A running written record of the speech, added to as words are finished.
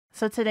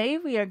So today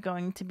we are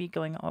going to be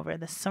going over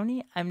the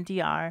Sony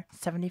MDR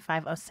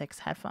 7506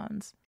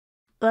 headphones.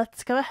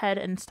 Let's go ahead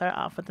and start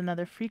off with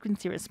another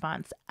frequency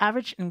response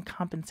averaged and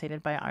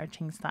compensated by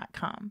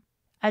rtings.com.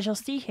 As you'll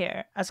see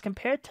here, as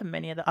compared to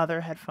many of the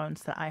other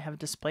headphones that I have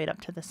displayed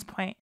up to this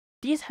point,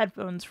 these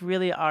headphones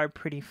really are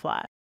pretty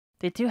flat.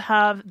 They do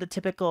have the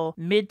typical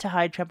mid to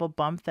high treble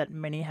bump that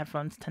many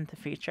headphones tend to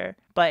feature,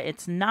 but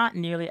it's not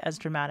nearly as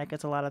dramatic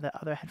as a lot of the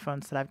other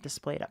headphones that I've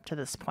displayed up to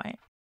this point.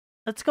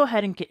 Let's go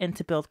ahead and get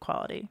into build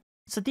quality.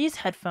 So these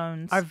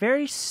headphones are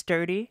very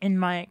sturdy in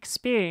my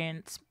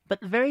experience,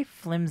 but very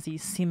flimsy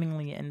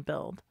seemingly in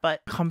build, but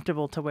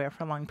comfortable to wear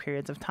for long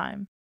periods of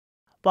time.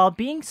 While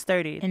being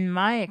sturdy, in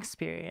my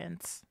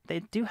experience, they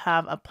do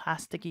have a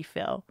plasticky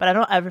feel, but I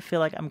don't ever feel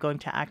like I'm going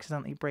to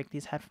accidentally break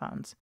these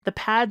headphones. The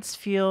pads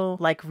feel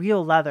like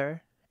real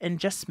leather, and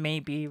just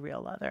maybe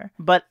real leather,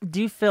 but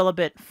do feel a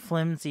bit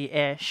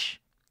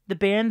flimsy-ish. The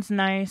band's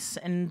nice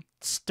and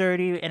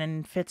sturdy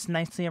and fits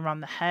nicely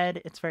around the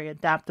head. It's very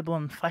adaptable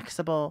and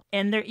flexible.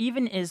 And there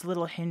even is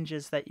little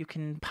hinges that you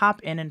can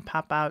pop in and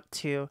pop out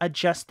to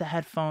adjust the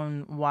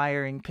headphone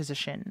wiring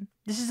position.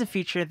 This is a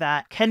feature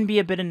that can be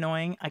a bit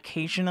annoying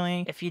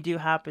occasionally. If you do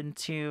happen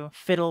to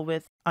fiddle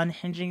with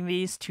unhinging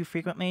these too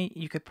frequently,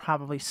 you could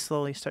probably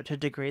slowly start to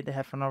degrade the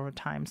headphone over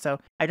time. So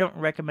I don't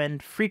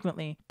recommend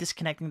frequently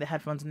disconnecting the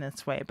headphones in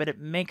this way, but it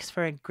makes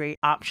for a great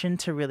option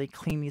to really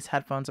clean these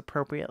headphones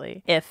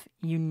appropriately if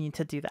you need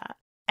to do that.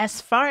 As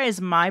far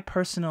as my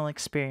personal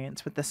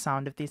experience with the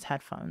sound of these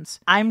headphones,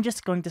 I'm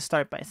just going to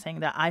start by saying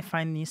that I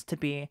find these to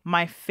be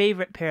my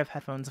favorite pair of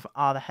headphones of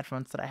all the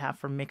headphones that I have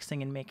for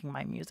mixing and making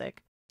my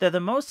music. They're the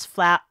most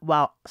flat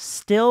while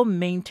still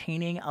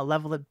maintaining a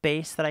level of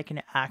bass that I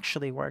can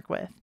actually work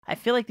with. I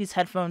feel like these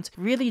headphones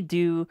really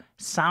do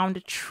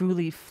sound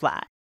truly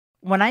flat.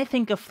 When I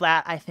think of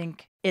flat, I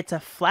think it's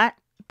a flat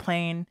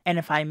plane, and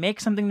if I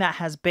make something that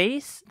has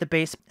bass, the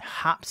bass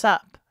hops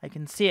up. I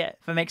can see it.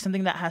 If I make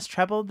something that has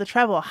treble, the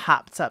treble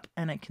hops up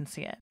and I can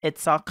see it.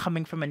 It's all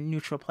coming from a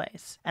neutral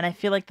place. And I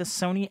feel like the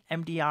Sony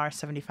MDR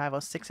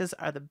 7506s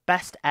are the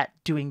best at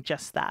doing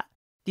just that.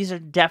 These are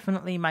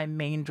definitely my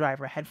main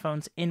driver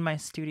headphones in my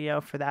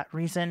studio for that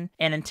reason.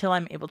 And until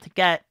I'm able to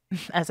get,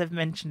 as I've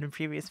mentioned in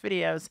previous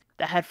videos,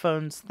 the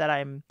headphones that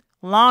I'm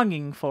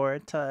longing for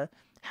to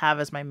have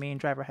as my main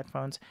driver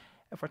headphones,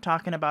 if we're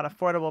talking about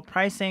affordable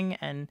pricing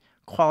and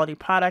quality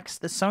products,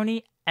 the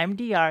Sony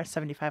MDR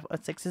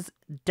 7506s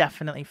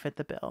definitely fit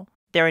the bill.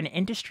 They're an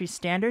industry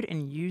standard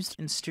and used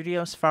in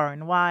studios far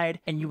and wide,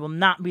 and you will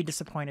not be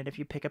disappointed if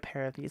you pick a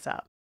pair of these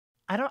up.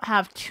 I don't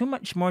have too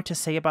much more to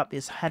say about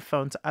these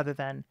headphones other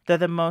than they're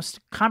the most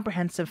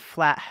comprehensive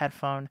flat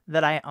headphone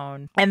that I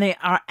own, and they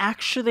are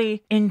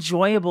actually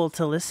enjoyable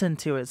to listen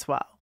to as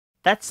well.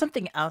 That's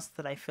something else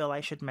that I feel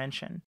I should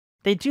mention.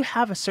 They do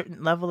have a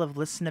certain level of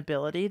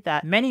listenability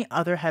that many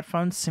other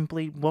headphones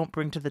simply won't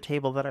bring to the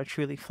table that are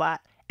truly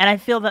flat. And I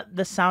feel that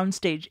the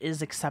soundstage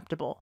is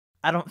acceptable.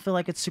 I don't feel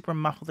like it's super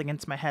muffled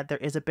against my head. There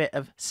is a bit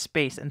of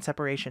space and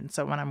separation.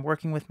 So when I'm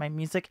working with my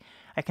music,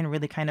 I can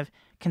really kind of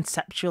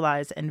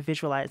conceptualize and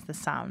visualize the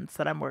sounds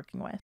that I'm working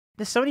with.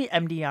 The Sony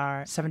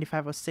MDR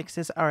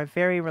 7506s are a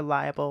very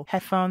reliable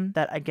headphone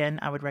that, again,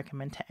 I would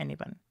recommend to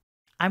anyone.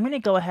 I'm going to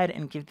go ahead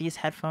and give these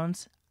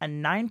headphones a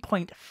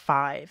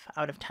 9.5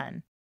 out of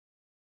 10.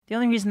 The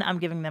only reason I'm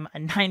giving them a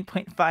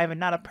 9.5 and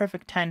not a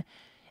perfect 10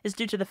 is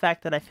due to the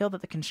fact that I feel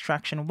that the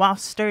construction, while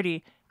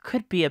sturdy,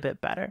 could be a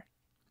bit better.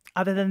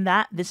 Other than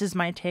that, this is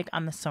my take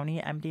on the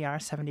Sony MDR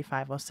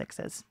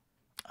 7506s.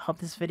 I hope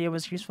this video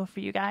was useful for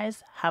you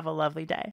guys. Have a lovely day.